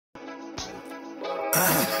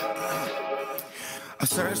I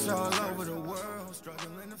searched all over the world,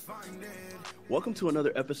 struggling to find it. Welcome to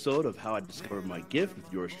another episode of How I Discovered My Gift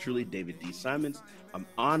with yours truly, David D. Simons. I'm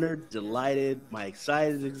honored, delighted,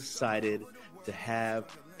 excited to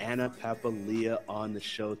have Anna Papalia on the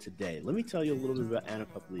show today. Let me tell you a little bit about Anna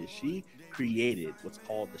Papalia. She created what's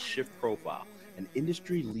called the Shift Profile, an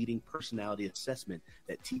industry-leading personality assessment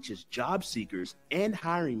that teaches job seekers and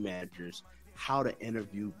hiring managers how to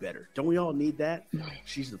interview better. Don't we all need that?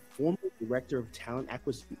 She's the former director of talent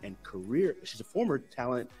acquisition and career. She's a former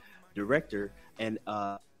talent director and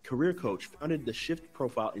career coach, founded the Shift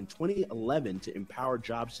Profile in 2011 to empower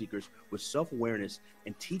job seekers with self-awareness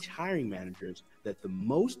and teach hiring managers that the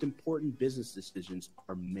most important business decisions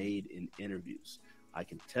are made in interviews. I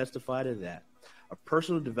can testify to that. A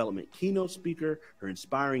personal development keynote speaker, her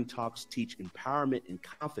inspiring talks teach empowerment and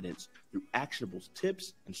confidence through actionable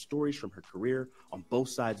tips and stories from her career on both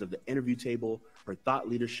sides of the interview table. Her thought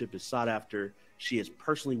leadership is sought after. She has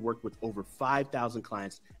personally worked with over 5,000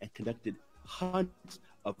 clients and conducted hundreds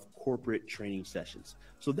of corporate training sessions.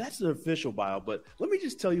 So that's the official bio, but let me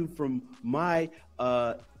just tell you from my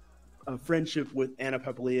friendship with Anna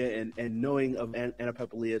Papalia and knowing of Anna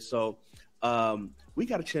Papalia. So we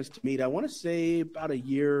got a chance to meet, I want to say about a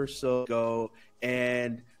year or so ago,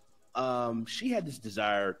 and she had this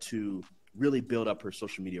desire to really build up her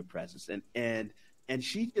social media presence. And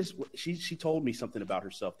she told me something about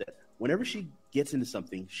herself, that whenever she gets into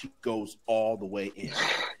something, she goes all the way in.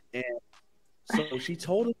 And so she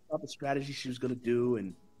told us about the strategy she was going to do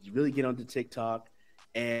and really get onto TikTok.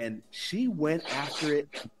 And she went after it.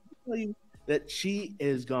 That she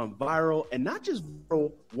has gone viral, and not just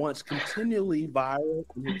viral once, continually viral,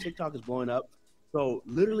 and her TikTok is blowing up. So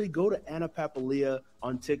literally go to Anna Papalia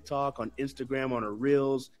on TikTok, on Instagram, on her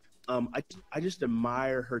Reels. I just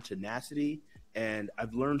admire her tenacity, and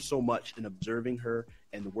I've learned so much in observing her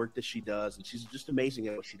and the work that she does. And she's just amazing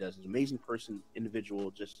at what she does. She's an amazing person, individual,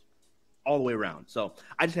 just all the way around. So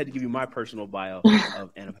I just had to give you my personal bio of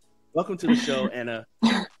Anna. Welcome to the show, Anna.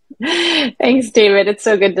 Thanks, David. It's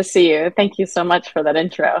so good to see you. Thank you so much for that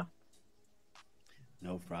intro.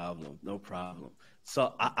 No problem.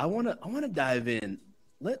 So I wanna dive in.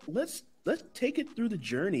 Let's take it through the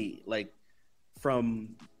journey, like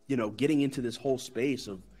from getting into this whole space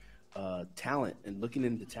of talent and looking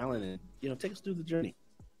into talent, and take us through the journey.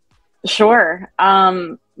 Sure.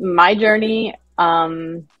 My journey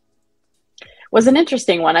was an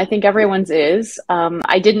interesting one. I think everyone's is.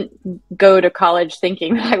 I didn't go to college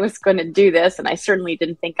thinking that I was going to do this, and I certainly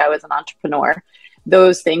didn't think I was an entrepreneur.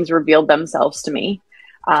 Those things revealed themselves to me.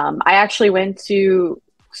 I actually went to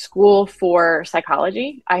school for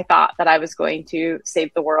psychology. I thought that I was going to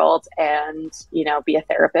save the world and, be a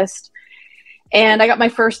therapist. And I got my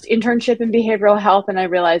first internship in behavioral health, and I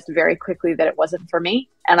realized very quickly that it wasn't for me.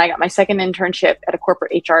 And I got my second internship at a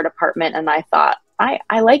corporate HR department, and I thought,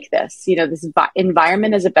 I like this. This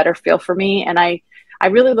environment is a better feel for me. And I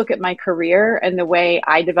really look at my career and the way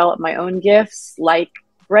I develop my own gifts like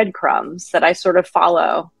breadcrumbs that I sort of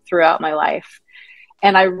follow throughout my life.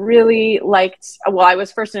 And I really I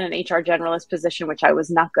was first in an HR generalist position, which I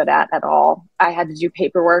was not good at all. I had to do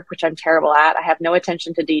paperwork, which I'm terrible at. I have no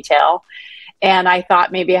attention to detail. And I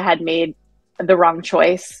thought maybe I had made the wrong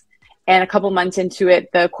choice. And a couple months into it,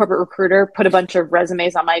 the corporate recruiter put a bunch of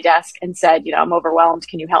resumes on my desk and said, I'm overwhelmed.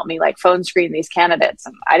 Can you help me phone screen these candidates?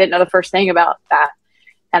 And I didn't know the first thing about that.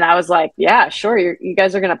 And I was like, yeah, sure. You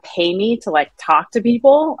guys are going to pay me to talk to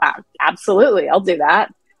people? Absolutely. I'll do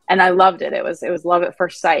that. And I loved it. It was love at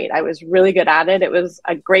first sight. I was really good at it. It was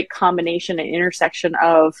a great combination and intersection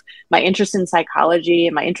of my interest in psychology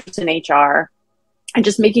and my interest in HR and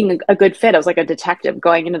just making a good fit. I was like a detective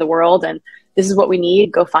going into the world, and this is what we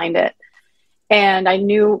need, go find it. And I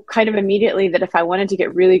knew kind of immediately that if I wanted to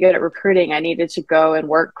get really good at recruiting, I needed to go and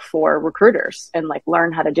work for recruiters and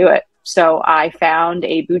learn how to do it. So I found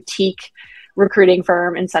a boutique recruiting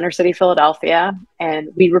firm in Center City, Philadelphia,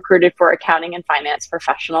 and we recruited for accounting and finance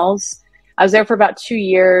professionals. I was there for about 2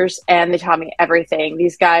 years, and they taught me everything.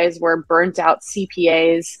 These guys were burnt out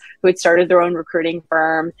CPAs who had started their own recruiting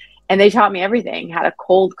firm. And they taught me everything: how to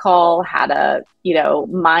cold call, how to,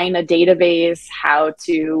 mine a database, how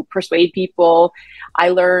to persuade people. I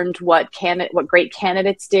learned what great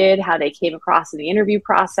candidates did, how they came across in the interview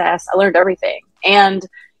process. I learned everything. And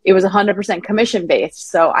it was 100% commission based.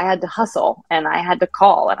 So I had to hustle, and I had to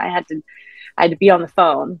call, and I had to be on the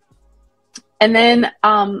phone. And then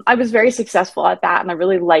I was very successful at that, and I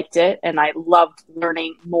really liked it. And I loved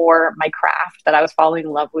learning more my craft that I was falling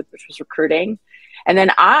in love with, which was recruiting. And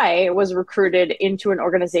then I was recruited into an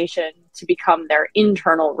organization to become their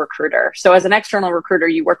internal recruiter. So as an external recruiter,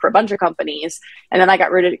 you work for a bunch of companies, and then I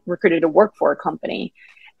got recruited to work for a company.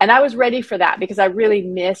 And I was ready for that because I really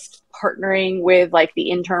missed partnering with like the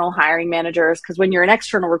internal hiring managers. Because when you're an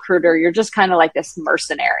external recruiter, you're just kind of like this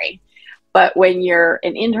mercenary. But when you're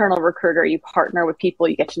an internal recruiter, you partner with people,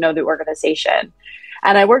 you get to know the organization.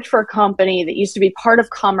 And I worked for a company that used to be part of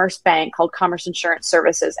Commerce Bank called Commerce Insurance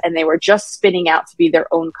Services. And they were just spinning out to be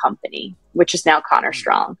their own company, which is now Connor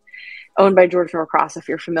Strong, owned by George Norcross, if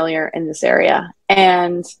you're familiar in this area.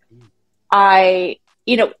 And I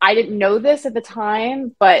didn't know this at the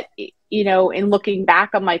time, but, in looking back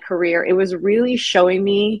on my career, it was really showing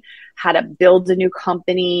me how to build a new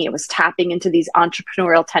company. It was tapping into these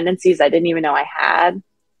entrepreneurial tendencies I didn't even know I had.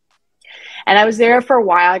 And I was there for a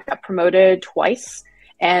while. I got promoted twice.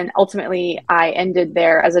 And ultimately, I ended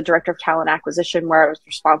there as a director of talent acquisition, where I was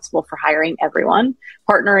responsible for hiring everyone,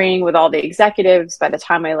 partnering with all the executives. By the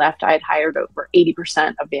time I left, I had hired over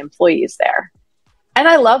 80% of the employees there. And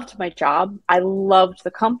I loved my job. I loved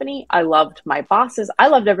the company. I loved my bosses. I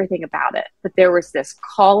loved everything about it. But there was this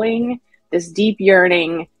calling, this deep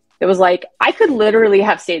yearning. It was like, I could literally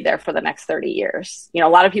have stayed there for the next 30 years. A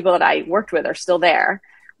lot of people that I worked with are still there.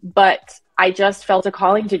 But I just felt a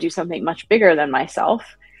calling to do something much bigger than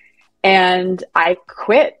myself. And I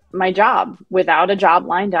quit my job without a job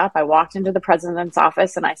lined up. I walked into the president's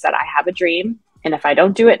office and I said, I have a dream. And if I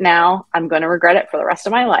don't do it now, I'm going to regret it for the rest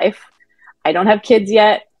of my life. I don't have kids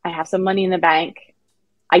yet. I have some money in the bank.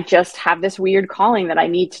 I just have this weird calling that I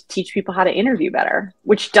need to teach people how to interview better,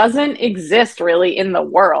 which doesn't exist really in the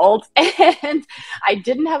world. And I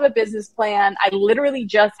didn't have a business plan. I literally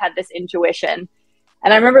just had this intuition.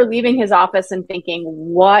 And I remember leaving his office and thinking,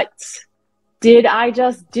 what did I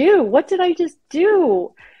just do? What did I just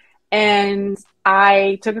do? And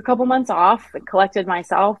I took a couple months off and collected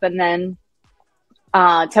myself. And then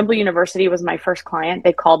Temple University was my first client.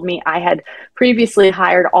 They called me. I had previously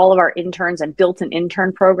hired all of our interns and built an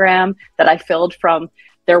intern program that I filled from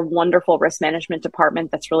their wonderful risk management department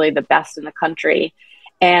that's really the best in the country.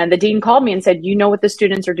 And the dean called me and said, you know what the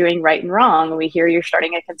students are doing right and wrong. We hear you're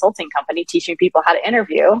starting a consulting company teaching people how to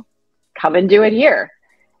interview. Come and do it here.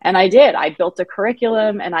 And I did. I built a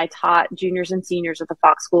curriculum and I taught juniors and seniors at the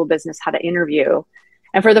Fox School of Business how to interview.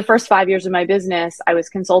 And for the first 5 years of my business, I was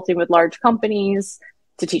consulting with large companies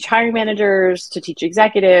to teach hiring managers, to teach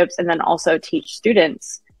executives, and then also teach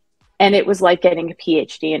students. And it was like getting a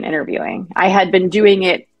PhD in interviewing. I had been doing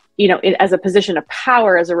it as a position of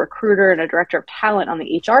power as a recruiter and a director of talent on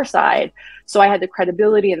the HR side. So I had the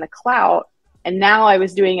credibility and the clout. And now I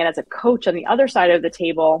was doing it as a coach on the other side of the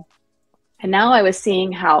table. And now I was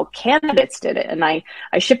seeing how candidates did it. And I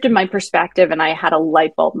shifted my perspective and I had a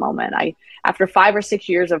light bulb moment. After 5 or 6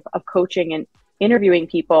 years of coaching and interviewing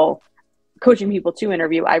people, coaching people to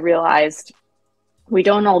interview, I realized we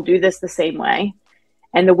don't all do this the same way.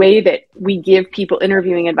 And the way that we give people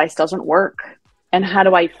interviewing advice doesn't work. And how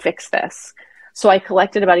do I fix this? So I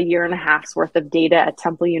collected about 1.5 years worth of data at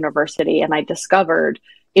Temple University, and I discovered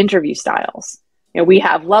interview styles. We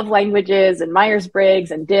have love languages and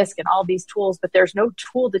Myers-Briggs and DISC and all these tools, but there's no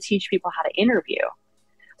tool to teach people how to interview.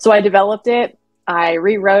 So I developed it, I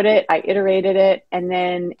rewrote it, I iterated it. And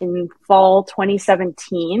then in fall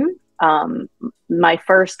 2017, my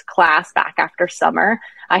first class back after summer,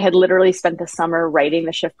 I had literally spent the summer writing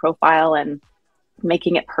the shift profile and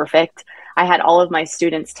making it perfect. I had all of my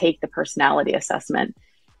students take the personality assessment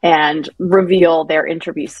and reveal their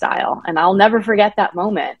interview style. And I'll never forget that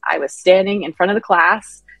moment. I was standing in front of the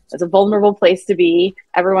class. It's a vulnerable place to be.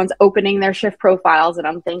 Everyone's opening their shift profiles. And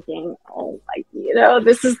I'm thinking,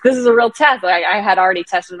 this is a real test. I had already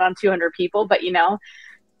tested on 200 people, but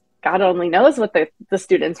God only knows what the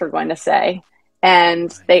students were going to say.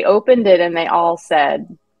 And they opened it and they all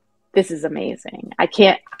said, this is amazing.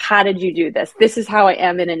 How did you do this? This is how I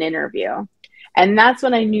am in an interview. And that's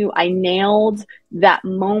when I knew I nailed that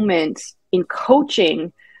moment in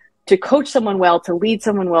coaching. To coach someone well, to lead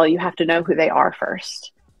someone well, you have to know who they are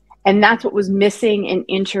first. And that's what was missing in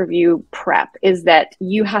interview prep, is that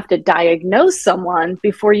you have to diagnose someone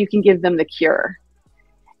before you can give them the cure.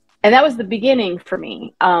 And that was the beginning for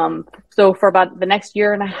me. So for about the next 1.5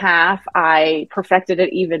 years, I perfected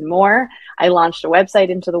it even more. I launched a website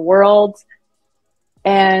into the world.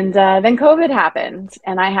 And then COVID happened.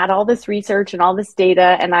 And I had all this research and all this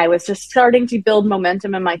data. And I was just starting to build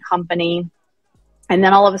momentum in my company. And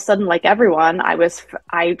then all of a sudden, like everyone,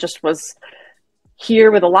 I just was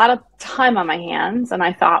here with a lot of time on my hands. And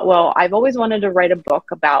I thought, well, I've always wanted to write a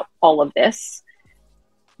book about all of this.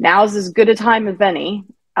 Now's as good a time as any.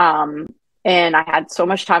 and I had so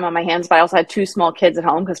much time on my hands, but I also had two small kids at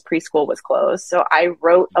home because preschool was closed. So I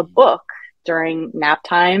wrote a book during nap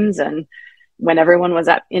times and when everyone was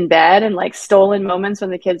in bed, and like stolen moments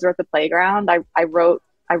when the kids were at the playground. I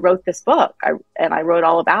wrote this book, and I wrote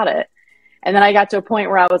all about it. And then I got to a point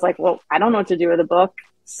where I was like, well, I don't know what to do with a book.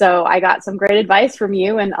 So I got some great advice from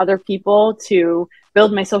you and other people to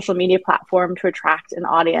build my social media platform to attract an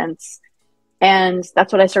audience. And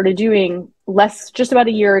that's what I started doing just about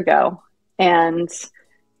a year ago. And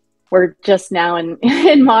we're just now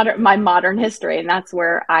in my modern history. And that's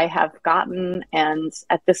where I have gotten. And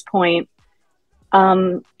at this point,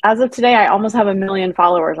 as of today, I almost have 1 million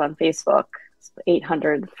followers on Facebook.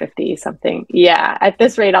 850 something. Yeah. At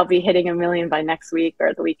this rate, I'll be hitting 1 million by next week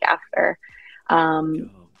or the week after.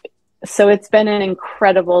 So it's been an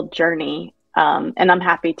incredible journey. And I'm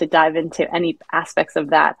happy to dive into any aspects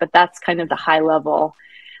of that, but that's kind of the high level,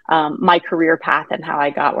 my career path and how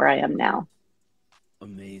I got where I am now.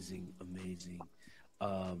 Amazing.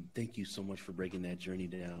 Thank you so much for breaking that journey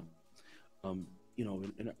down.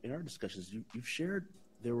 In our discussions, you've shared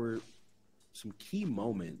there were some key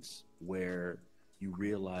moments where you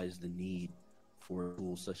realized the need for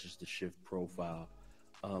tools such as the Shift Profile.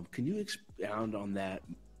 Can you expound on that?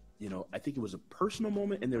 I think it was a personal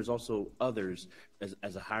moment, and there's also others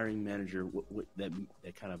as a hiring manager that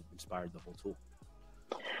kind of inspired the whole tool.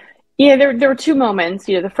 Yeah, there were two moments.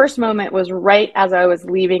 The first moment was right as I was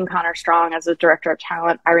leaving Connor Strong as a director of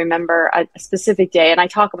talent. I remember a specific day, and I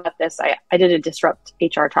talk about this. I did a Disrupt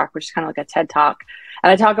HR talk, which is kind of like a TED talk.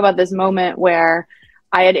 And I talk about this moment where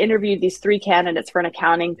I had interviewed these 3 candidates for an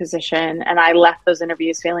accounting position, and I left those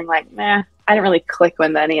interviews feeling like, I didn't really click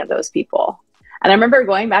with any of those people. And I remember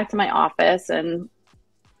going back to my office and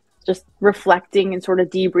just reflecting and sort of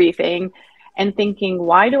debriefing and thinking,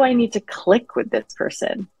 why do I need to click with this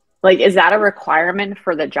person? Like, is that a requirement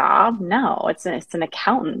for the job? No, it's an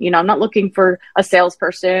accountant. I'm not looking for a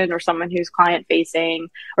salesperson or someone who's client facing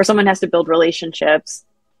or someone who has to build relationships.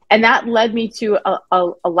 And that led me to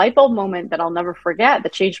a light bulb moment that I'll never forget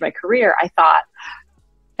that changed my career. I thought,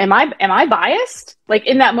 am I biased? Like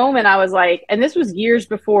in that moment, I was like, and this was years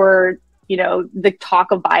before, the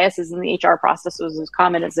talk of biases in the HR process was as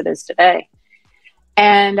common as it is today.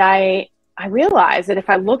 And I realized that if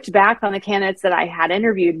I looked back on the candidates that I had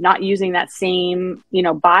interviewed, not using that same,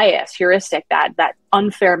 bias, heuristic, that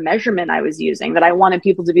unfair measurement I was using, that I wanted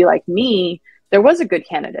people to be like me, there was a good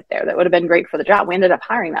candidate there that would have been great for the job. We ended up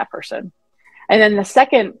hiring that person. And then the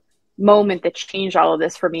second moment that changed all of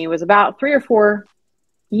this for me was about 3 or 4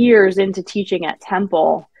 years into teaching at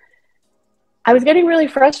Temple. I was getting really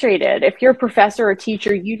frustrated. If you're a professor or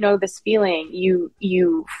teacher, this feeling.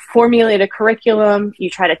 You formulate a curriculum, you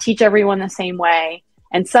try to teach everyone the same way,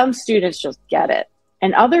 and some students just get it,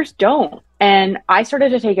 and others don't. And I started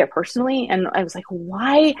to take it personally, and I was like,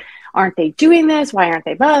 why aren't they doing this? Why aren't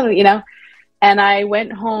they, And I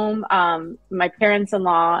went home. My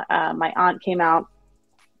parents-in-law, my aunt came out,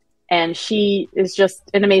 and she is just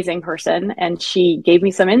an amazing person. And she gave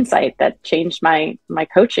me some insight that changed my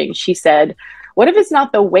coaching. She said, what if it's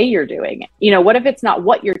not the way you're doing it? What if it's not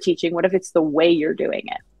what you're teaching? What if it's the way you're doing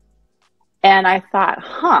it? And I thought,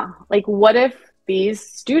 what if these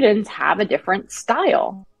students have a different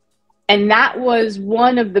style? And that was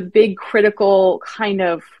one of the big critical kind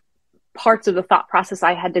of parts of the thought process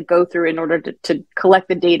I had to go through in order to collect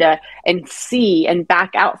the data and see and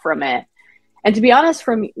back out from it. And to be honest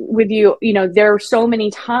with you, there are so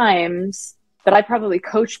many times that I probably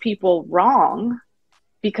coached people wrong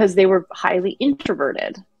because they were highly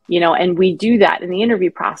introverted, and we do that in the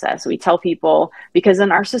interview process. We tell people, because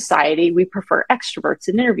in our society, we prefer extroverts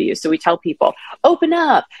in interviews. So we tell people, open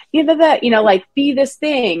up, be this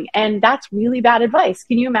thing. And that's really bad advice.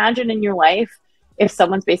 Can you imagine in your life if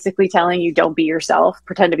someone's basically telling you, don't be yourself,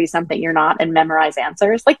 pretend to be something you're not, and memorize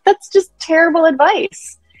answers? Like, that's just terrible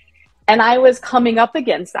advice. And I was coming up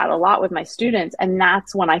against that a lot with my students. And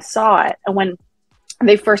that's when I saw it. And when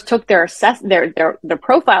they first took their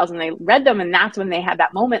profiles and they read them, and that's when they had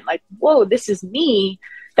that moment like, whoa, this is me.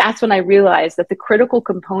 That's when I realized that the critical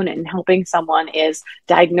component in helping someone is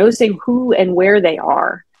diagnosing who and where they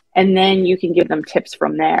are. And then you can give them tips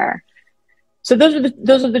from there. So those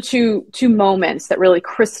are the two moments that really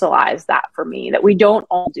crystallized that for me, that we don't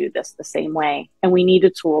all do this the same way. And we need a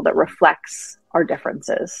tool that reflects our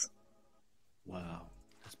differences. Wow,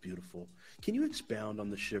 that's beautiful. Can you expound on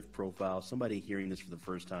the Shift Profile? Somebody hearing this for the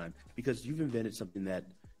first time, because you've invented something that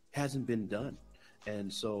hasn't been done.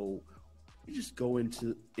 And so you just go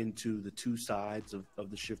into the two sides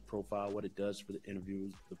of the Shift Profile, what it does for the interview,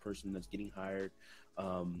 the person that's getting hired,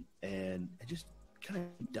 and just kind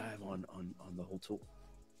of dive on the whole tool.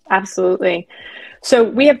 Absolutely. So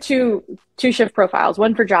we have two shift profiles,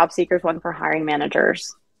 one for job seekers, one for hiring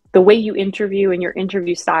managers. The way you interview and your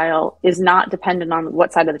interview style is not dependent on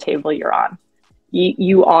what side of the table you're on.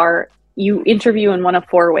 You interview in one of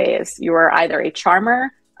four ways. You are either a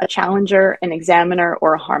charmer, a challenger, an examiner,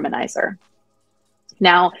 or a harmonizer.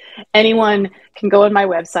 Now, anyone can go on my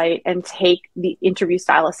website and take the interview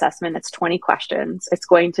style assessment. It's 20 questions. It's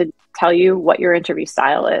going to tell you what your interview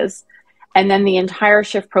style is. And then the entire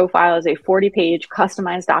shift profile is a 40-page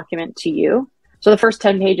customized document to you. So the first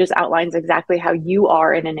 10 pages outlines exactly how you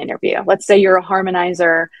are in an interview. Let's say you're a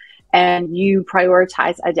harmonizer and you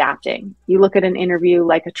prioritize adapting. You look at an interview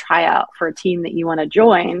like a tryout for a team that you want to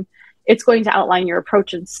join. It's going to outline your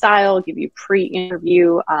approach and style, give you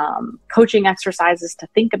pre-interview coaching exercises to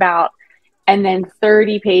think about, and then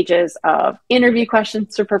 30 pages of interview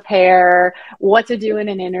questions to prepare, what to do in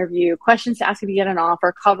an interview, questions to ask if you get an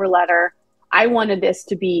offer, cover letter. I wanted this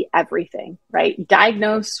to be everything, right?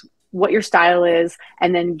 Diagnose what your style is,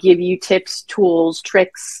 and then give you tips, tools,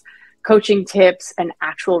 tricks, coaching tips, and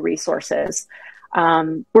actual resources.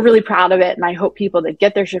 We're really proud of it, and I hope people that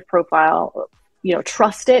get their shift profile,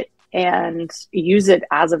 trust it and use it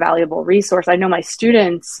as a valuable resource. I know my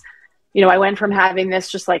students, I went from having this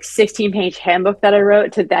just like 16-page handbook that I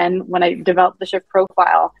wrote to then when I developed the shift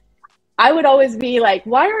profile, I would always be like,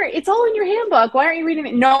 it's all in your handbook. Why aren't you reading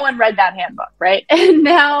it? No one read that handbook, right? And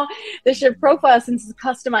now the shift profile, since it's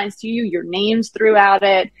customized to you, your name's throughout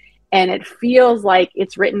it, and it feels like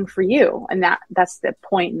it's written for you. And that's the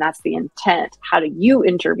point, and that's the intent. How do you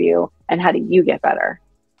interview, and how do you get better?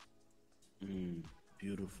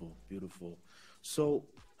 Beautiful, beautiful. So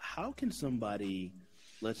how can somebody,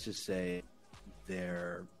 let's just say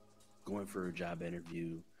they're going for a job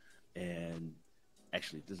interview, and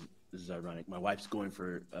actually this is ironic. My wife's going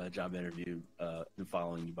for a job interview, and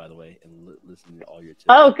following you, by the way, and listening to all your tips.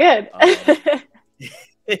 Oh, good.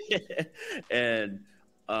 And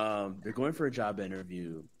they're going for a job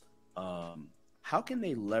interview. How can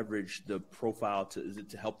they leverage the profile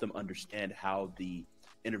to help them understand how the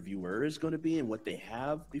interviewer is going to be and what they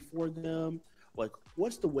have before them? Like,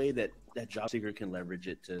 what's the way that job seeker can leverage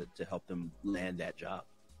it to help them land that job?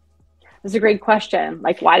 That's a great question.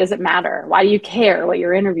 Like, why does it matter? Why do you care what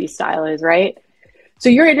your interview style is, right? So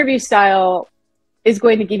your interview style is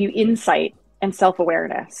going to give you insight and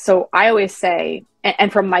self-awareness. So I always say,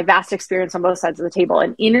 and from my vast experience on both sides of the table,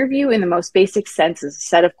 an interview in the most basic sense is a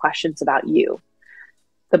set of questions about you.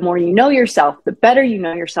 The more you know yourself, the better you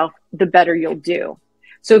know yourself, the better you'll do.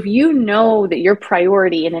 So if you know that your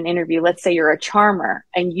priority in an interview, let's say you're a charmer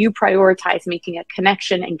and you prioritize making a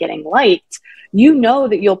connection and getting liked, you know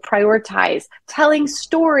that you'll prioritize telling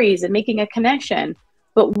stories and making a connection.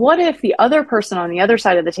 But what if the other person on the other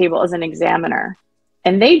side of the table is an examiner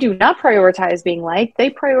and they do not prioritize being liked? They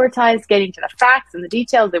prioritize getting to the facts and the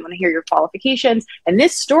details. They want to hear your qualifications. And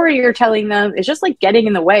this story you're telling them is just like getting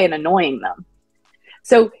in the way and annoying them.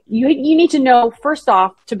 So you need to know, first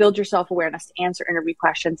off, to build your self-awareness to answer interview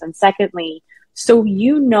questions. And secondly, so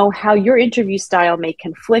you know how your interview style may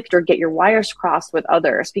conflict or get your wires crossed with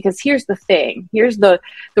others. Because here's the thing. Here's the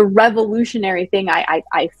revolutionary thing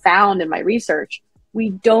I found in my research. We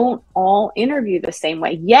don't all interview the same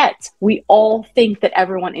way, yet we all think that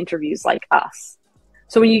everyone interviews like us.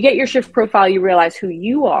 So when you get your shift profile, you realize who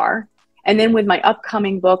you are. And then with my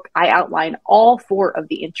upcoming book, I outline all four of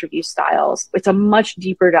the interview styles. It's a much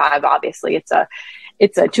deeper dive, obviously. It's a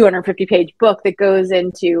 250-page book that goes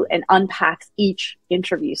into and unpacks each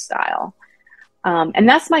interview style. And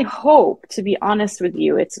that's my hope, to be honest with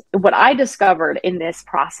you. It's what I discovered in this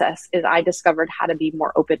process is I discovered how to be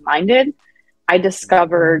more open-minded. I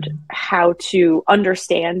discovered how to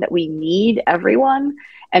understand that we need everyone,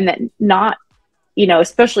 and that not,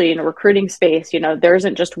 especially in a recruiting space, there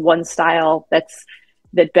isn't just one style that's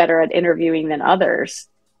better at interviewing than others.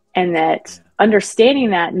 And that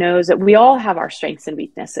understanding that knows that we all have our strengths and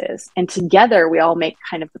weaknesses, and together we all make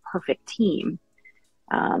kind of the perfect team.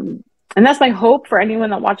 And that's my hope for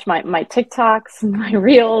anyone that watched my TikToks, my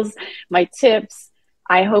reels, my tips.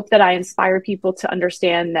 I hope that I inspire people to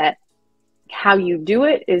understand that how you do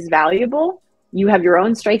it is valuable. You have your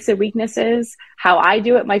own strengths and weaknesses. How I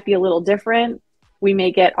do it might be a little different. We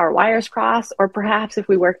may get our wires crossed, or perhaps if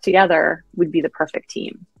we work together, we'd be the perfect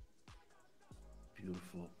team.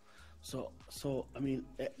 Beautiful. So I mean,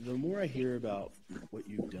 the more I hear about what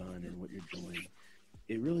you've done and what you're doing,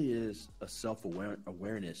 it really is a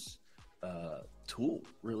self-awareness tool,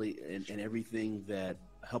 really, and everything that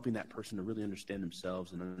helping that person to really understand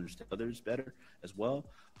themselves and understand others better as well.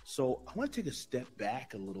 So I want to take a step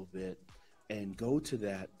back a little bit and go to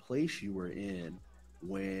that place you were in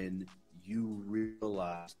when you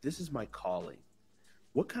realized this is my calling?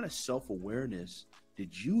 What kind of self-awareness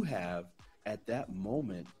did you have at that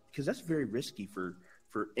moment? Because that's very risky for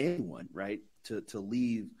anyone, right? To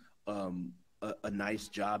leave a nice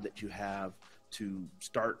job that you have to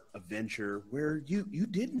start a venture where you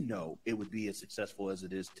didn't know it would be as successful as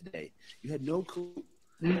it is today. You had no clue,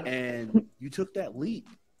 and you took that leap,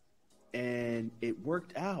 and it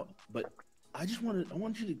worked out. But I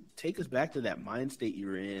want you to take us back to that mind state you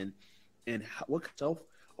were in, and what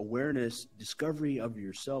self-awareness, discovery of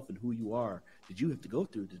yourself and who you are did you have to go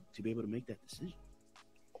through to be able to make that decision?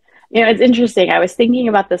 You know, it's interesting. I was thinking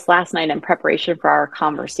about this last night in preparation for our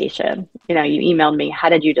conversation. You know, you emailed me, how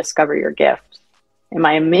did you discover your gift? And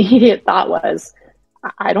my immediate thought was,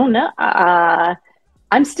 I don't know.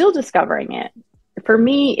 I'm still discovering it. For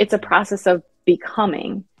me, it's a process of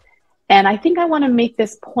becoming. And I think I want to make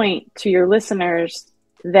this point to your listeners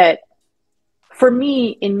that for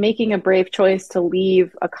me, in making a brave choice to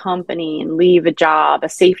leave a company and leave a job, a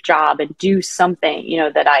safe job, and do something, you know,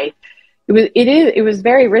 that it was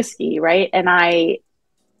very risky, right? And I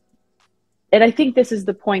think this is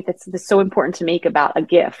the point that's so important to make about a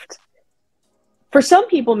gift. For some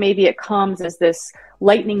people, maybe it comes as this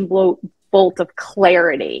lightning bolt of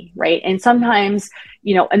clarity, right? And sometimes,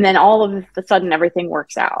 you know, and then all of a sudden everything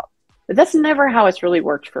works out. But that's never how it's really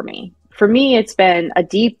worked for me. For me, it's been a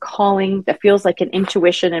deep calling that feels like an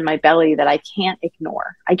intuition in my belly that I can't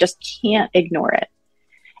ignore. I just can't ignore it.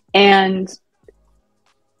 And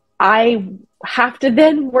I have to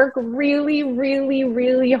then work really, really,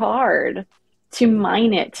 really hard to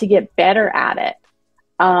mine it, to get better at it.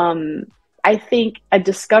 I think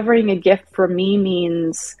discovering a gift for me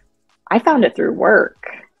means I found it through work.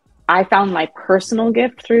 I found my personal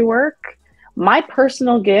gift through work. My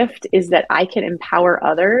personal gift is that I can empower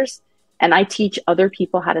others, and I teach other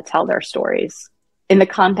people how to tell their stories in the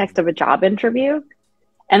context of a job interview.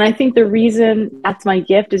 And I think the reason that's my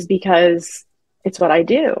gift is because it's what I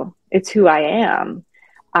do. It's who I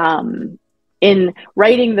am. In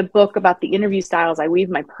writing the book about the interview styles, I weave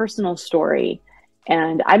my personal story.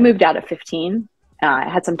 And I moved out at 15. I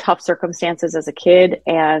had some tough circumstances as a kid,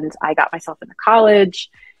 and I got myself into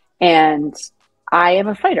college. And I am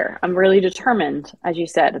a fighter. I'm really determined, as you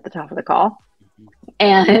said at the top of the call.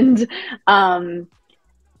 And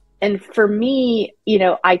for me, you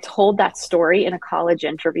know, I told that story in a college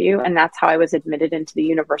interview, and that's how I was admitted into the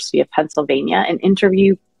University of Pennsylvania. An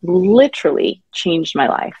interview literally changed my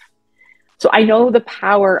life. So I know the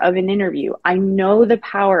power of an interview. I know the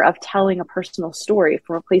power of telling a personal story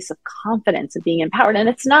from a place of confidence and being empowered. And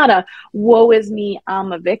it's not a woe is me,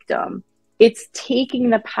 I'm a victim. It's taking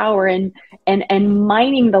the power and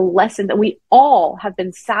mining the lesson that we all have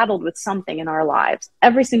been saddled with something in our lives.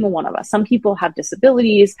 Every single one of us. Some people have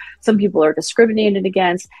disabilities. Some people are discriminated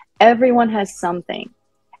against. Everyone has something.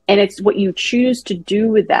 And it's what you choose to do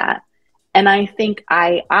with that. And I think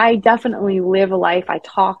I definitely live a life. I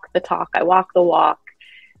talk the talk. I walk the walk,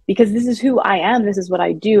 because this is who I am. This is what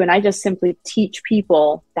I do. And I just simply teach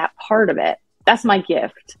people that part of it. That's my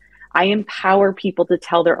gift. I empower people to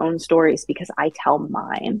tell their own stories because I tell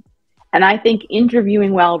mine. And I think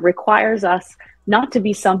interviewing well requires us not to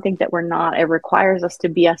be something that we're not. It requires us to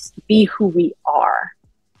be who we are.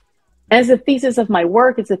 As a thesis of my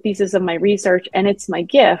work, it's a thesis of my research, and it's my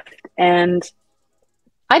gift. And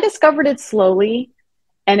I discovered it slowly,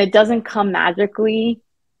 and it doesn't come magically.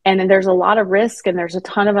 And there's a lot of risk, and there's a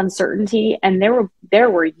ton of uncertainty. And there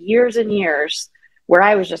were years and years where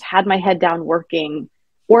I was just had my head down working,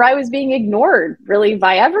 where I was being ignored really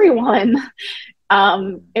by everyone.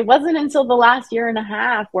 It wasn't until the last year and a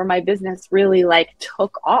half where my business really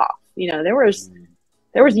took off. You know, there was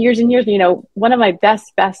years and years, you know, one of my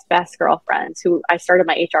best girlfriends who I started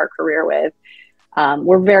my HR career with,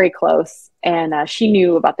 we're very close, and she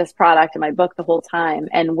knew about this product and my book the whole time.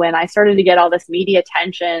 And when I started to get all this media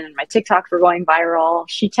attention and my TikToks were going viral,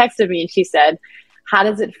 she texted me and she said, "How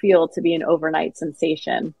does it feel to be an overnight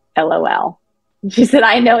sensation? LOL." She said,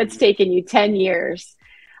 "I know it's taken you 10 years.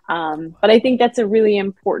 But I think that's a really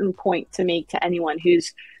important point to make to anyone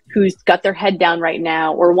who's got their head down right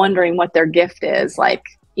now or wondering what their gift is. Like,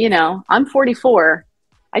 you know, I'm 44.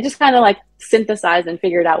 I just kind of synthesized and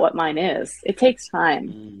figured out what mine is. It takes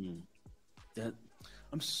time.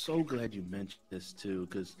 I'm so glad you mentioned this too,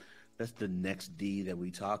 because that's the next D that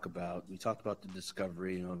we talk about. We talked about the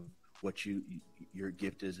discovery of what your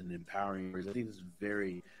gift is and empowering. I think this is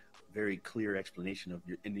very, very clear explanation of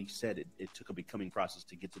and you said it took a becoming process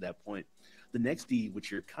to get to that point. The next D,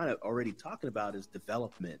 which you're kind of already talking about, is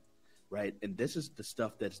development, right? And this is the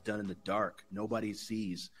stuff that's done in the dark. Nobody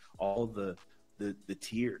sees all the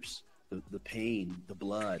tears, the pain, the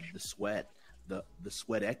blood, the sweat, the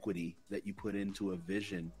sweat equity that you put into a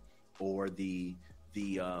vision, or the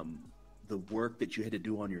work that you had to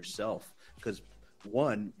do on yourself. Because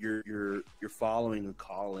one, you're following a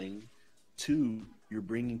calling. Two, you're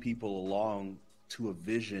bringing people along to a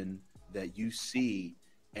vision that you see,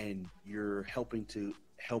 and you're helping to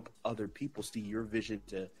help other people see your vision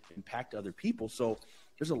to impact other people. So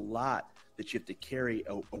there's a lot that you have to carry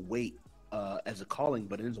a weight as a calling,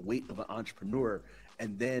 but it is a weight of an entrepreneur.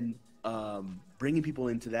 And then bringing people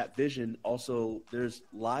into that vision, also there's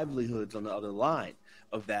livelihoods on the other line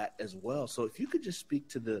of that as well. So if you could just speak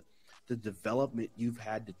to the development you've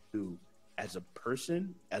had to do as a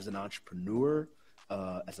person, as an entrepreneur,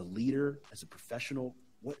 as a leader, as a professional,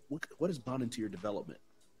 what has gone into your development?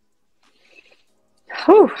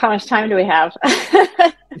 Whew, how much time do we have?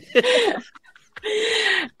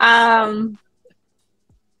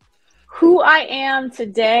 Who I am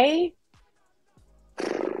today,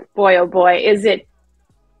 boy, oh boy, is it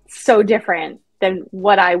so different than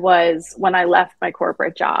what I was when I left my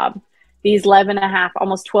corporate job. These 11 and a half,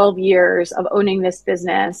 almost 12 years of owning this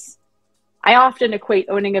business. I often equate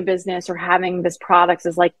owning a business or having this product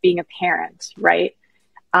as like being a parent, right?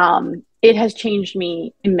 It has changed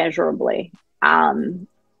me immeasurably.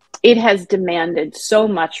 It has demanded so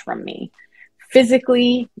much from me,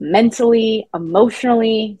 physically, mentally,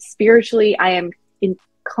 emotionally, spiritually. I am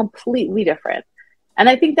completely different. And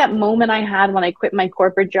I think that moment I had when I quit my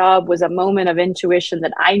corporate job was a moment of intuition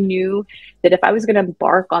that I knew that if I was going to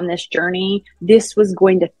embark on this journey, this was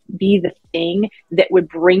going to be the thing that would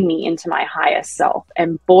bring me into my highest self.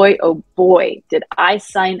 And boy, oh boy, did I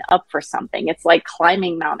sign up for something. It's like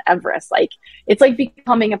climbing Mount Everest. It's like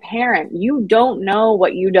becoming a parent. You don't know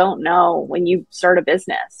what you don't know when you start a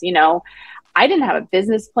business. You know, I didn't have a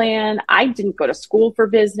business plan. I didn't go to school for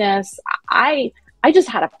business. I just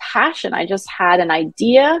had a passion. I just had an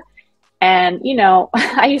idea. And, you know,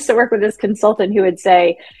 I used to work with this consultant who would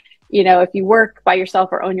say, you know, if you work by yourself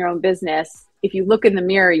or own your own business, if you look in the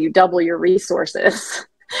mirror, you double your resources,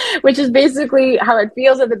 which is basically how it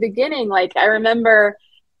feels at the beginning. Like I remember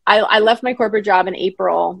I left my corporate job in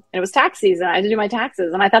April and it was tax season. I had to do my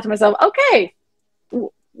taxes. And I thought to myself, okay,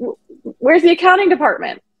 where's the accounting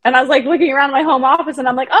department? And I was like looking around my home office and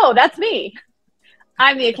I'm like, oh, that's me.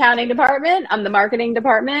 I'm the accounting department. I'm the marketing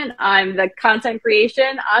department. I'm the content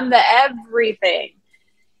creation. I'm the everything.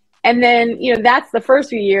 And then, you know, that's the first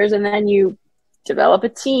few years. And then you develop a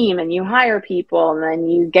team and you hire people and then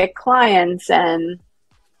you get clients, and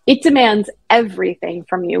it demands everything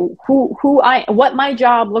from you. What my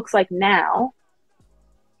job looks like now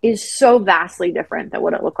is so vastly different than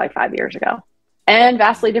what it looked like 5 years ago, and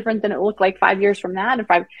vastly different than it looked like 5 years from that.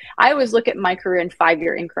 I always look at my career in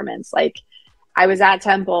 5-year increments. Like, I was at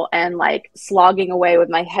Temple and like slogging away with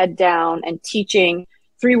my head down and teaching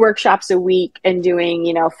 3 workshops a week and doing,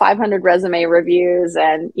 you know, 500 resume reviews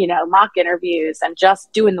and, you know, mock interviews and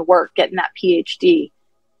just doing the work, getting that PhD.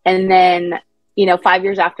 And then, you know, 5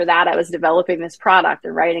 years after that, I was developing this product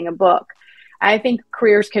and writing a book. I think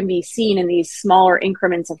careers can be seen in these smaller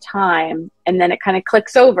increments of time, and then it kind of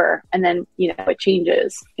clicks over, and then, you know, it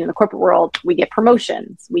changes. In the corporate world, we get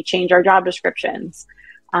promotions, we change our job descriptions.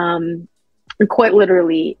 And quite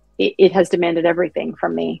literally, it has demanded everything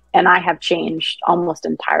from me. And I have changed almost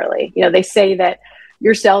entirely. You know, they say that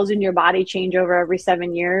your cells in your body change over every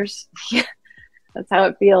 7 years. That's how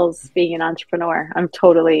it feels being an entrepreneur.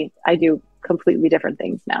 I do completely different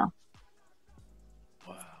things now.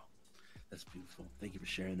 Wow. That's beautiful. Thank you for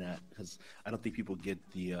sharing that, because I don't think people get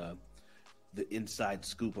the inside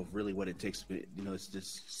scoop of really what it takes. You know, it's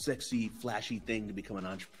this sexy, flashy thing to become an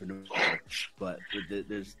entrepreneur, but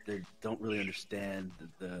they don't really understand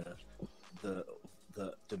the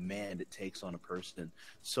demand it takes on a person.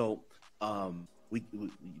 So we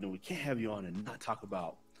can't have you on and not talk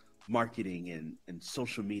about marketing and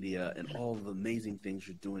social media and all the amazing things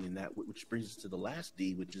you're doing in that, which brings us to the last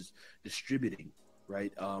D, which is distributing,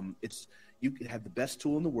 right? You can have the best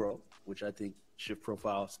tool in the world, which I think Shift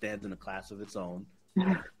Profile stands in a class of its own.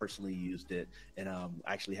 I personally used it, and I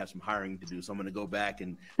actually have some hiring to do, so I'm going to go back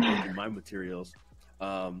and go through my materials.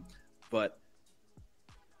 But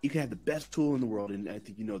you can have the best tool in the world, and I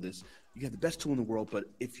think you know this. You can have the best tool in the world, but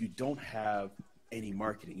if you don't have any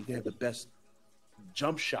marketing, you can have the best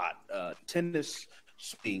jump shot, tennis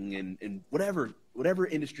swing, and whatever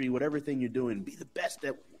industry, whatever thing you're doing, be the best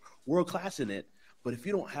at world class in it. But if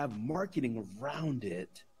you don't have marketing around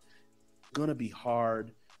it, going to be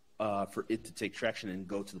hard for it to take traction and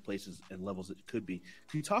go to the places and levels that it could be.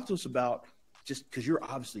 Can you talk to us about, just because you're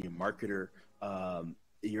obviously a marketer,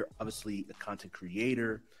 you're obviously a content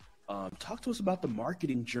creator, Talk to us about the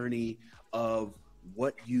marketing journey of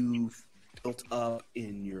what you've built up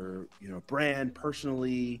in your brand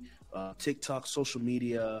personally, TikTok, social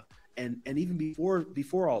media, and even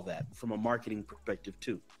before all that, from a marketing perspective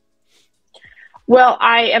too. Well,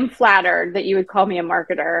 I am flattered that you would call me a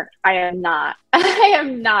marketer. I am not. I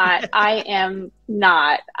am not. I am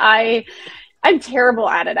not. I'm terrible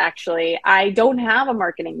at it, actually. I don't have a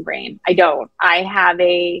marketing brain. I don't.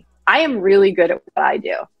 I am really good at what I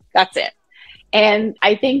do. That's it. And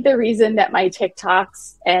I think the reason that my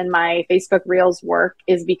TikToks and my Facebook Reels work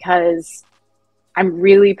is because I'm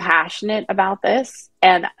really passionate about this,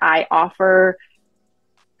 and I offer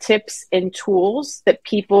tips and tools that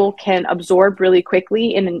people can absorb really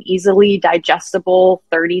quickly in an easily digestible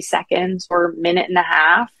 30 seconds or minute and a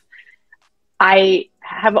half. I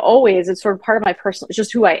have always, it's sort of part of my personal, it's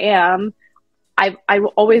just who I am. I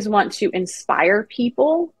always want to inspire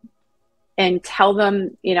people and tell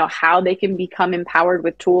them, how they can become empowered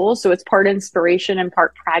with tools. So it's part inspiration and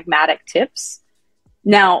part pragmatic tips.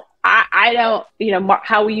 Now, I don't,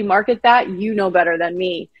 how you market that, better than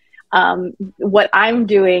me. What I'm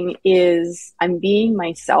doing is I'm being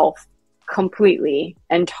myself completely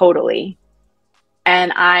and totally.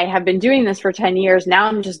 And I have been doing this for 10 years. Now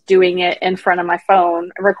I'm just doing it in front of my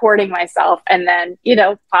phone, recording myself, and then,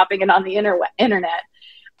 popping it on the internet.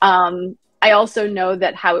 I also know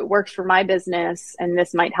that how it works for my business, and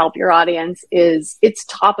this might help your audience, is it's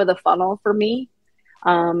top of the funnel for me.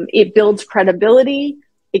 It builds credibility.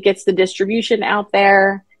 It gets the distribution out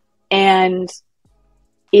there, and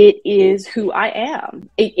it is who I am.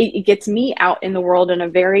 It gets me out in the world in a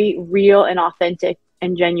very real and authentic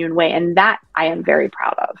and genuine way. And that I am very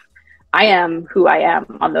proud of. I am who I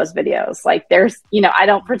am on those videos. Like I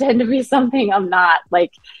don't pretend to be something I'm not.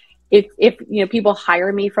 Like if people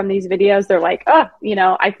hire me from these videos, they're like, oh,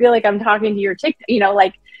 I feel like I'm talking to your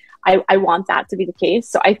TikTok, I want that to be the case.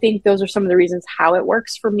 So I think those are some of the reasons how it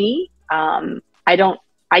works for me.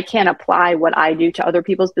 I can't apply what I do to other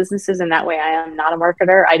people's businesses, and that way I am not a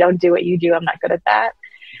marketer. I don't do what you do. I'm not good at that.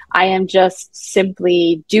 I am just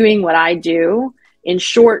simply doing what I do in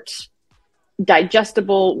short,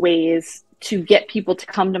 digestible ways to get people to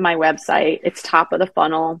come to my website. It's top of the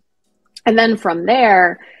funnel. And then from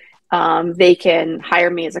there, they can hire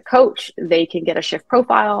me as a coach. They can get a shift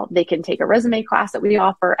profile. They can take a resume class that we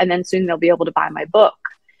offer. And then soon they'll be able to buy my book.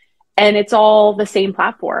 And it's all the same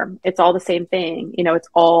platform. It's all the same thing. It's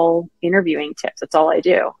all interviewing tips. That's all I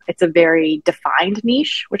do. It's a very defined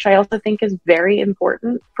niche, which I also think is very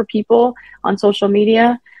important for people on social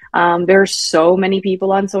media. There are so many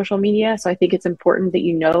people on social media. So I think it's important that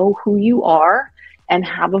you know who you are and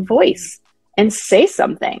have a voice and say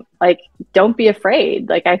something. Like, don't be afraid.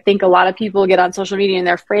 Like, I think a lot of people get on social media and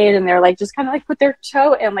they're afraid, and they're like, just kind of like put their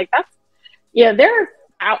toe in. Like, there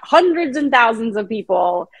are hundreds and thousands of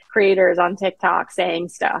people, creators on TikTok saying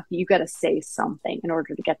stuff. You got to say something in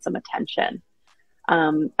order to get some attention.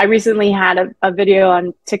 I recently had a video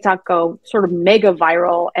on TikTok go sort of mega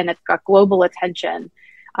viral, and it got global attention,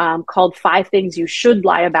 called 5 Things You Should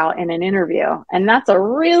Lie About in an Interview. And that's a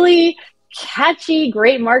really catchy,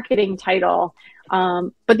 great marketing title.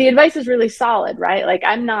 But the advice is really solid, right? Like,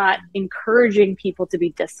 I'm not encouraging people to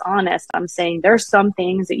be dishonest. I'm saying there's some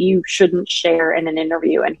things that you shouldn't share in an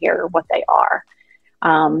interview, and here are what they are.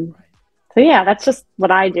 So yeah, that's just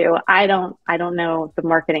what I do. I don't know the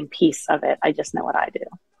marketing piece of it. I just know what I do.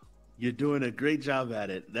 You're doing a great job at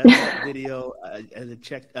it. That video, as I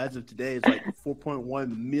checked as of today, is like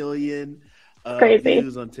 4.1 million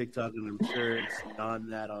views on TikTok, and I'm sure it's on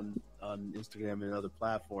that on Instagram and other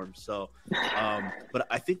platforms. So, but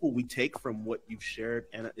I think what we take from what you've shared,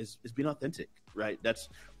 Anna, is being authentic, right? That's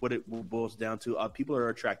what it boils down to. People are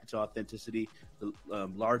attracted to authenticity. The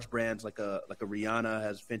large brands like a Rihanna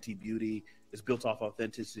has Fenty Beauty is built off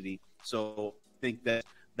authenticity. So I think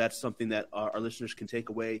that's something that our listeners can take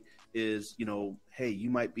away is, hey, you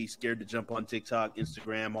might be scared to jump on TikTok,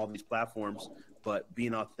 Instagram, all these platforms, but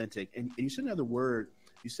being authentic. And you said another word.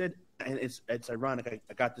 You said, and it's ironic,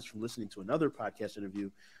 I got this from listening to another podcast interview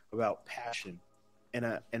about passion.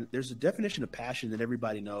 And there's a definition of passion that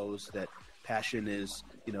everybody knows, that passion is,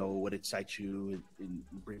 what excites you and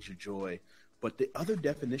brings you joy. But the other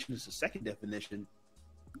definition is the second definition,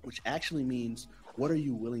 which actually means, what are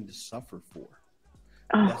you willing to suffer for?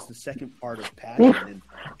 Oh. That's the second part of passion. And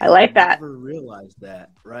I like that. I never realized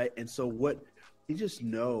that, right? And so you just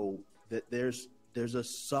know that there's a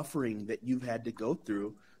suffering that you've had to go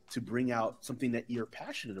through to bring out something that you're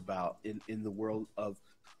passionate about in the world of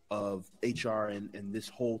HR and this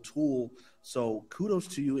whole tool. So kudos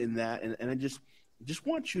to you in that. And I just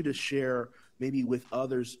want you to share maybe with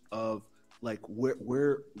others of like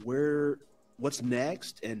what's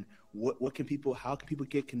next, and how can people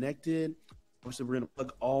get connected? Obviously, we're going to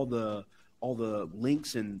plug all the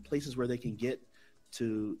links and places where they can get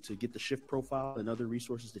to get the shift profile and other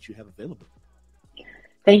resources that you have available.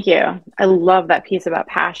 Thank you. I love that piece about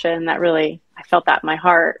passion. That really, I felt that in my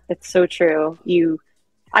heart. It's so true.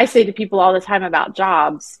 I say to people all the time about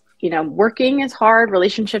jobs, working is hard,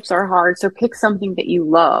 relationships are hard. So pick something that you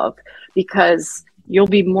love, because you'll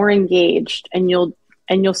be more engaged, and you'll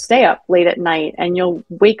stay up late at night, and you'll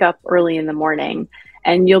wake up early in the morning,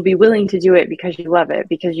 and you'll be willing to do it because you love it,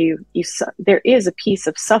 because there is a piece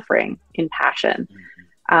of suffering in passion.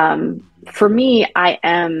 For me, I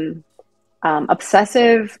am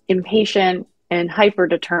obsessive, impatient, and hyper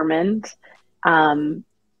determined. And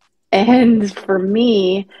for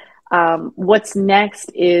me, what's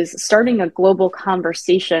next is starting a global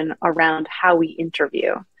conversation around how we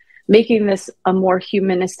interview, making this a more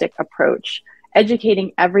humanistic approach,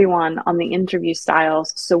 educating everyone on the interview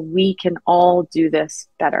styles so we can all do this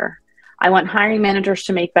better. I want hiring managers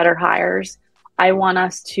to make better hires. I want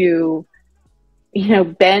us to,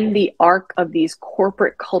 bend the arc of these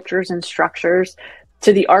corporate cultures and structures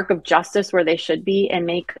to the arc of justice where they should be, and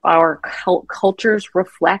make our cultures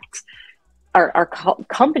reflect, our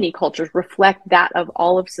company cultures reflect that of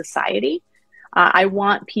all of society. I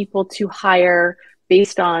want people to hire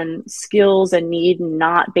based on skills and need,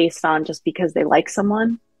 not based on just because they like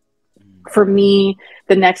someone. For me,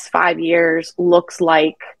 the next 5 years looks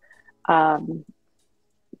like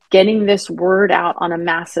getting this word out on a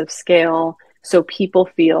massive scale so people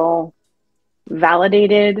feel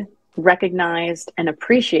validated, recognized, and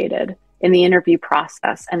appreciated in the interview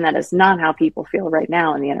process. And that is not how people feel right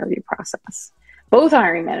now in the interview process, both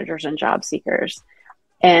hiring managers and job seekers.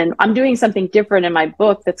 And I'm doing something different in my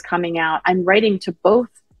book that's coming out. I'm writing to both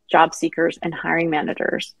job seekers and hiring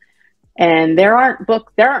managers. And there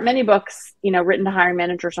aren't many books, written to hiring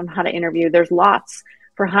managers on how to interview. There's lots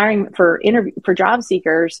for job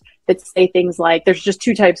seekers that say things like, there's just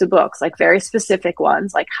two types of books, like very specific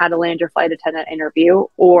ones, like how to land your flight attendant interview,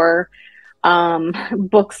 or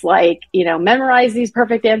books like, memorize these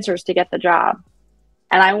perfect answers to get the job.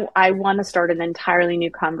 And I want to start an entirely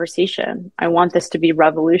new conversation. I want this to be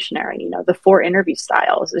revolutionary. The 4 interview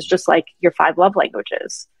styles is just like your 5 love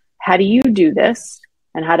languages. How do you do this?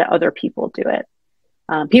 And how do other people do it?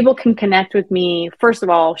 People can connect with me. First of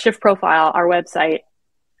all, Shift Profile, our website,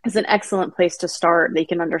 is an excellent place to start. They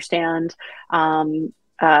can understand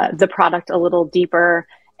the product a little deeper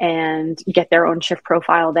and get their own shift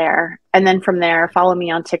profile there. And then from there, follow me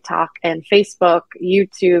on TikTok and Facebook,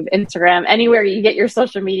 YouTube, Instagram, anywhere you get your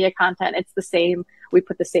social media content. It's the same. We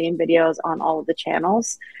put the same videos on all of the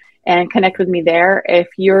channels, and connect with me there. If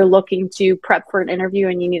you're looking to prep for an interview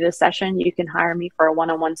and you need a session, you can hire me for a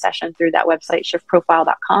one-on-one session through that website,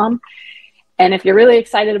 shiftprofile.com. And if you're really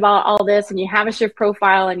excited about all this and you have a shift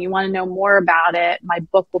profile and you want to know more about it, my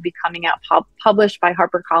book will be coming out published by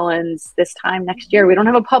HarperCollins this time next year. We don't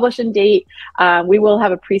have a publishing date. We will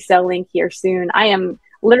have a pre-sale link here soon. I am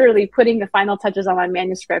literally putting the final touches on my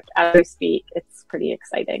manuscript as we speak. It's pretty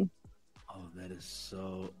exciting. Oh, that is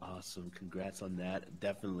so awesome. Congrats on that.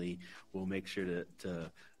 Definitely, we'll make sure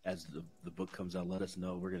to as the book comes out, let us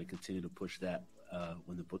know. We're going to continue to push that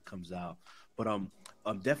when the book comes out. But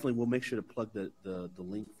definitely we'll make sure to plug the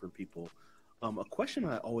link for people. A question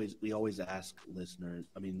we always ask listeners,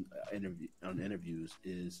 interviews,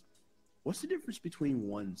 is what's the difference between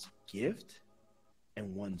one's gift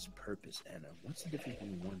and one's purpose, Anna? What's the difference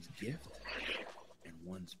between one's gift and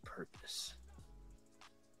one's purpose?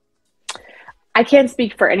 I can't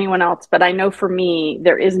speak for anyone else, but I know for me,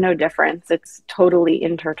 there is no difference. It's totally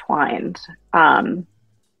intertwined.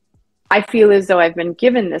 I feel as though I've been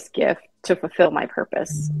given this gift to fulfill my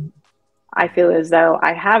purpose. I feel as though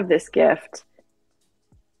I have this gift.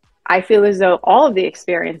 I feel as though all of the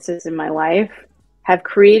experiences in my life have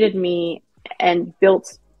created me and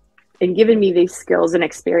built and given me these skills and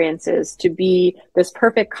experiences to be this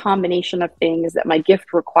perfect combination of things that my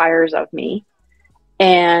gift requires of me.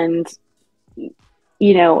 And,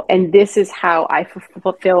 and this is how I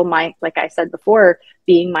fulfill my, like I said before,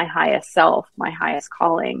 being my highest self, my highest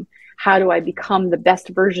calling. How do I become the best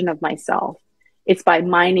version of myself? It's by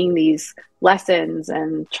mining these lessons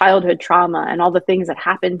and childhood trauma and all the things that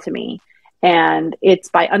happened to me. And it's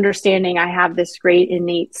by understanding I have this great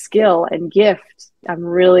innate skill and gift. I'm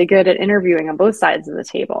really good at interviewing on both sides of the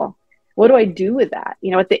table. What do I do with that?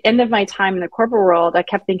 At the end of my time in the corporate world, I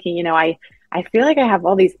kept thinking, I feel like I have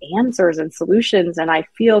all these answers and solutions, and I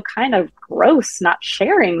feel kind of gross not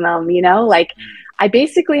sharing them, I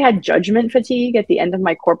basically had judgment fatigue at the end of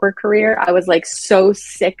my corporate career. I was like so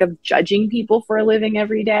sick of judging people for a living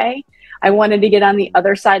every day. I wanted to get on the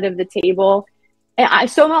other side of the table. And I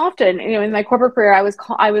so often, in my corporate career, I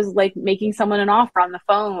was like making someone an offer on the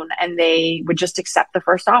phone, and they would just accept the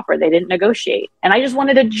first offer. They didn't negotiate. And I just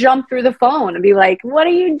wanted to jump through the phone and be like, what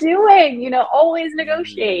are you doing? Always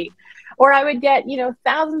negotiate. Or I would get,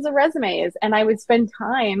 thousands of resumes, and I would spend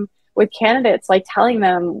time with candidates, like telling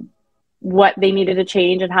them what they needed to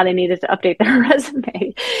change and how they needed to update their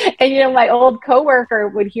resume. And, my old coworker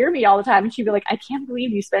would hear me all the time, and she'd be like, I can't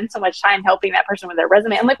believe you spend so much time helping that person with their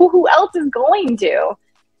resume. I'm like, well, who else is going to?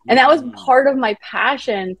 And that was part of my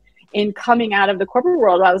passion in coming out of the corporate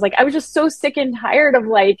world. I was just so sick and tired of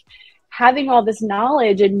like having all this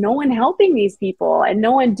knowledge and no one helping these people and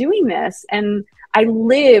no one doing this. And I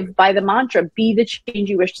live by the mantra, be the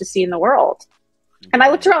change you wish to see in the world. And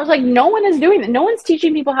I looked around, I was like, no one is doing that. No one's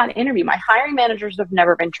teaching people how to interview. My hiring managers have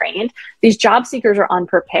never been trained. These job seekers are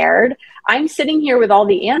unprepared. I'm sitting here with all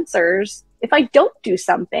the answers. If I don't do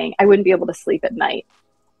something, I wouldn't be able to sleep at night.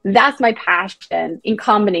 That's my passion in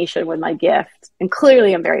combination with my gift. And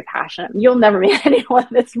clearly I'm very passionate. You'll never meet anyone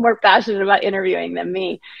that's more passionate about interviewing than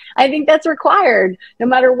me. I think that's required no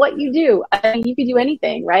matter what you do. I mean, you could do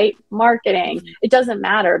anything, right? Marketing. It doesn't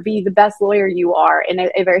matter. Be the best lawyer you are in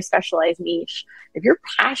a very specialized niche. If you're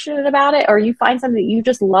passionate about it, or you find something that you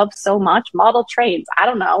just love so much, model trains, I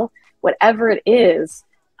don't know, whatever it is,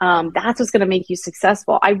 that's what's going to make you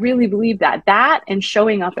successful. I really believe that and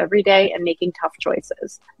showing up every day and making tough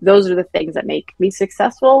choices. Those are the things that make me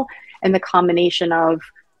successful, and the combination of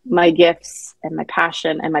my gifts and my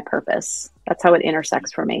passion and my purpose. That's how it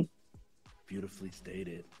intersects for me. Beautifully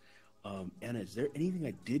stated. Anna, is there anything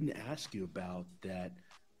I didn't ask you about that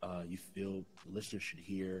you feel listeners should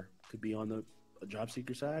hear? Could be on the job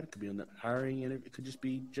seeker side, could be on the hiring, and it could just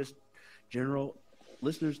be general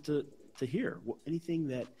listeners to hear. Anything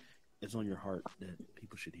that is on your heart that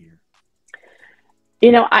people should hear?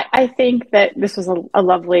 I think that this was a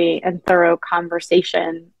lovely and thorough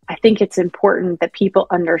conversation. I think it's important that people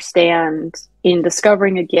understand, in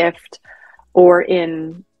discovering a gift or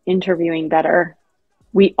in interviewing better,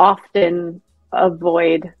 we often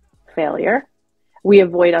avoid failure. We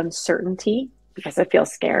avoid uncertainty because it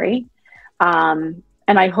feels scary. And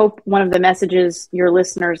I hope one of the messages your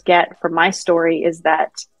listeners get from my story is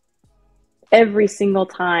that every single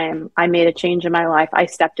time I made a change in my life, I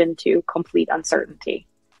stepped into complete uncertainty.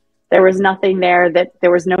 There was nothing there, that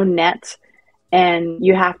there was no net, and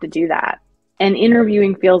you have to do that. And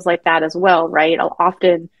interviewing feels like that as well, right?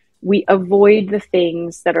 Often we avoid the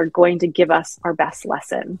things that are going to give us our best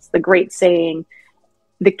lessons. The great saying,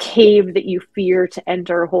 the cave that you fear to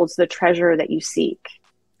enter holds the treasure that you seek.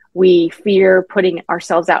 We fear putting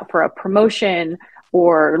ourselves out for a promotion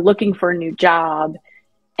or looking for a new job.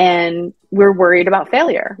 And we're worried about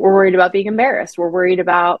failure. We're worried about being embarrassed. We're worried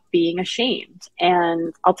about being ashamed.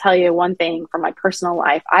 And I'll tell you one thing from my personal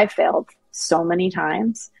life. I've failed so many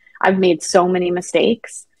times. I've made so many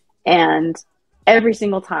mistakes. And every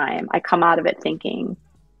single time I come out of it thinking,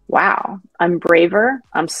 wow, I'm braver,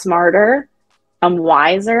 I'm smarter, I'm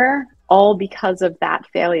wiser, all because of that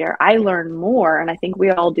failure. I learn more, and I think we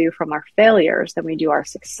all do, from our failures than we do our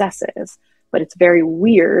successes. But it's very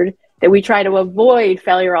weird that we try to avoid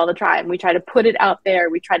failure all the time. We try to put it out there.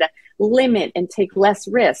 We try to limit and take less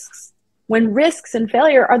risks, when risks and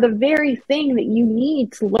failure are the very thing that you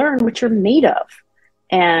need to learn what you're made of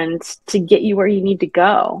and to get you where you need to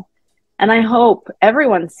go. And I hope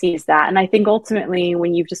everyone sees that. And I think ultimately,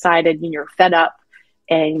 when you've decided you're fed up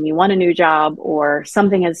and you want a new job, or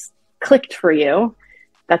something has clicked for you,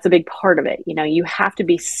 that's a big part of it. You have to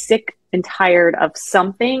be sick and tired of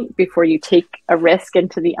something before you take a risk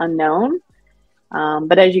into the unknown.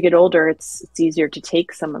 But as you get older, it's easier to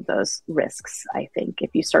take some of those risks, I think, if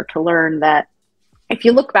you start to learn that. If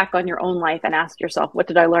you look back on your own life and ask yourself, what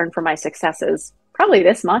did I learn from my successes? Probably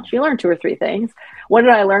this much. You learn 2 or 3 things. What did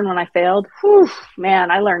I learn when I failed? Whew, man,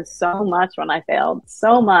 I learned so much when I failed.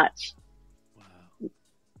 So much. Wow.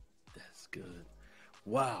 That's good.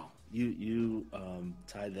 Wow. You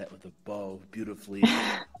tied that with a bow beautifully.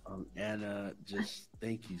 Anna, just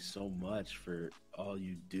thank you so much for all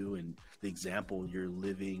you do and the example you're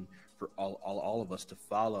living for all of us to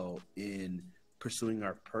follow in pursuing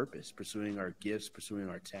our purpose, pursuing our gifts, pursuing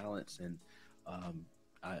our talents. And I'm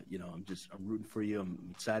rooting for you. I'm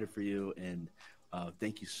excited for you. And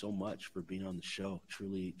thank you so much for being on the show.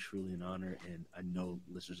 Truly, truly an honor. And I know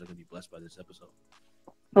listeners are going to be blessed by this episode.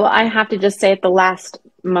 Well, I have to just say at the last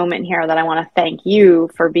moment here that I want to thank you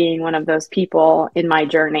for being one of those people in my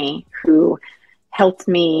journey who helped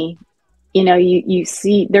me you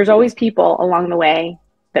see there's always people along the way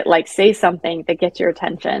that like say something that gets your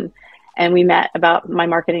attention. And we met about my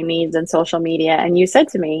marketing needs and social media. And you said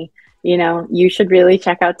to me, you should really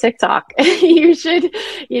check out TikTok. You should,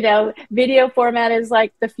 video format is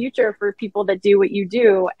like the future for people that do what you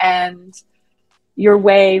do. And your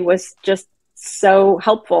way was just so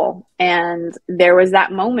helpful. And there was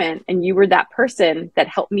that moment, and you were that person that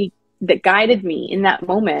helped me, that guided me in that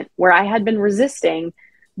moment where I had been resisting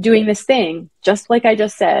doing this thing. Just like I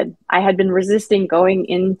just said, I had been resisting going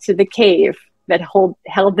into the cave that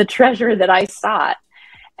held the treasure that I sought.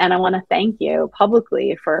 And I want to thank you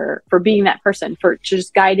publicly for being that person, for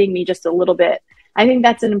just guiding me just a little bit. I think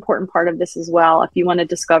that's an important part of this as well. If you want to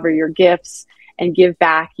discover your gifts and give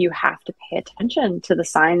back, you have to pay attention to the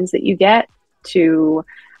signs that you get, to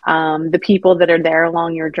the people that are there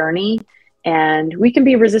along your journey. And we can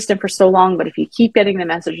be resistant for so long, but if you keep getting the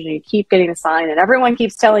message and you keep getting the sign and everyone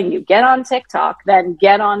keeps telling you, get on TikTok, then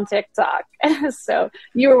get on TikTok. So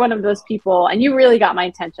you were one of those people, and you really got my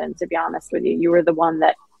attention, to be honest with you. You were the one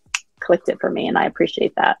that clicked it for me, and I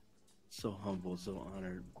appreciate that. So humble, so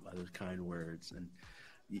honored by those kind words. And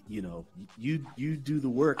you do the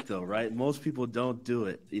work though, right? Most people don't do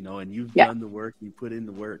it, and you've done the work, you put in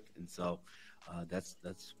the work. And so that's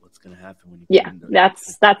what's going to happen when you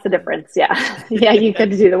that's the difference. You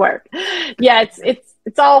could do the work.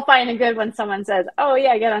 It's all fine and good when someone says, oh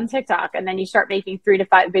yeah, get on TikTok, and then you start making 3 to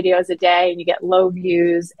 5 videos a day and you get low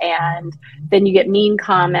views, and then you get mean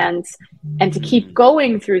comments. And to keep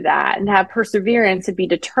going through that and have perseverance and be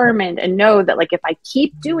determined and know that, like, if I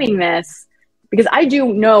keep doing this, because I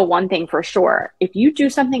do know one thing for sure, if you do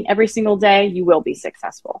something every single day, you will be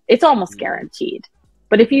successful. It's almost guaranteed.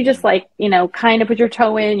 But if you just kind of put your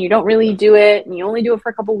toe in, you don't really do it, and you only do it for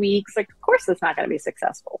a couple weeks, of course it's not going to be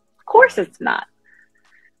successful. Of course it's not.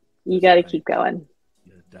 You got to keep going.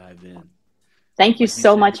 You got to dive in. Thank you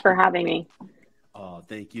so much for having me. Oh,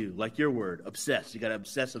 thank you. Like your word, obsess. You got to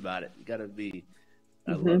obsess about it. You got to be,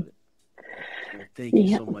 I love it. Well, thank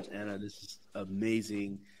you so much, Anna. This is an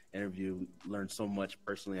amazing interview. Learned so much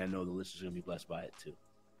personally. I know the listeners are going to be blessed by it too.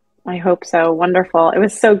 I hope so. Wonderful. It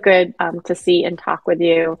was so good to see and talk with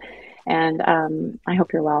you. And I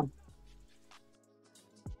hope you're well.